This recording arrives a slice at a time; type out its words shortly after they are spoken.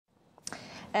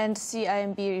And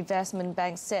CIMB Investment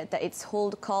Bank said that its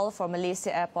hold call for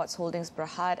Malaysia Airports Holdings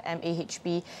Berhad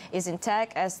 (MAHB) is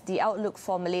intact as the outlook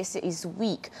for Malaysia is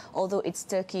weak, although its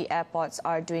Turkey airports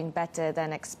are doing better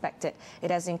than expected.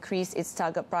 It has increased its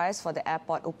target price for the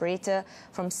airport operator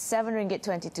from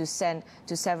RM7.22 to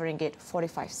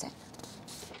RM7.45.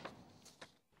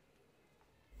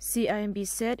 CIMB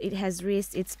said it has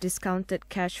raised its discounted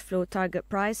cash flow target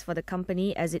price for the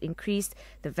company as it increased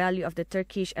the value of the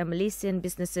Turkish and Malaysian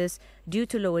businesses due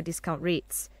to lower discount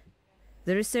rates.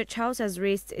 The research house has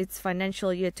raised its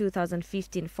financial year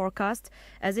 2015 forecast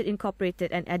as it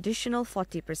incorporated an additional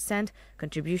 40%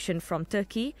 contribution from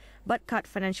Turkey, but cut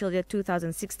financial year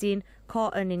 2016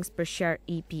 core earnings per share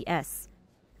EPS.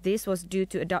 This was due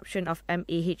to adoption of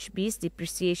MAHB's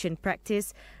depreciation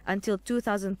practice until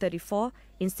 2034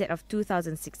 instead of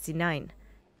 2069.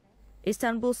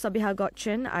 Istanbul Sabiha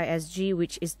Gökçen ISG,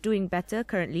 which is doing better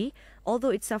currently,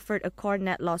 although it suffered a core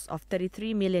net loss of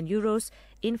 €33 million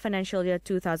in financial year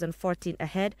 2014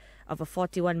 ahead of a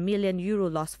 €41 million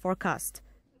loss forecast.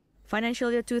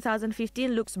 Financial year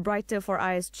 2015 looks brighter for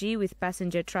ISG with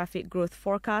passenger traffic growth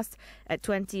forecast at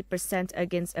 20%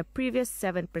 against a previous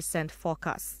 7%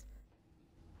 forecast.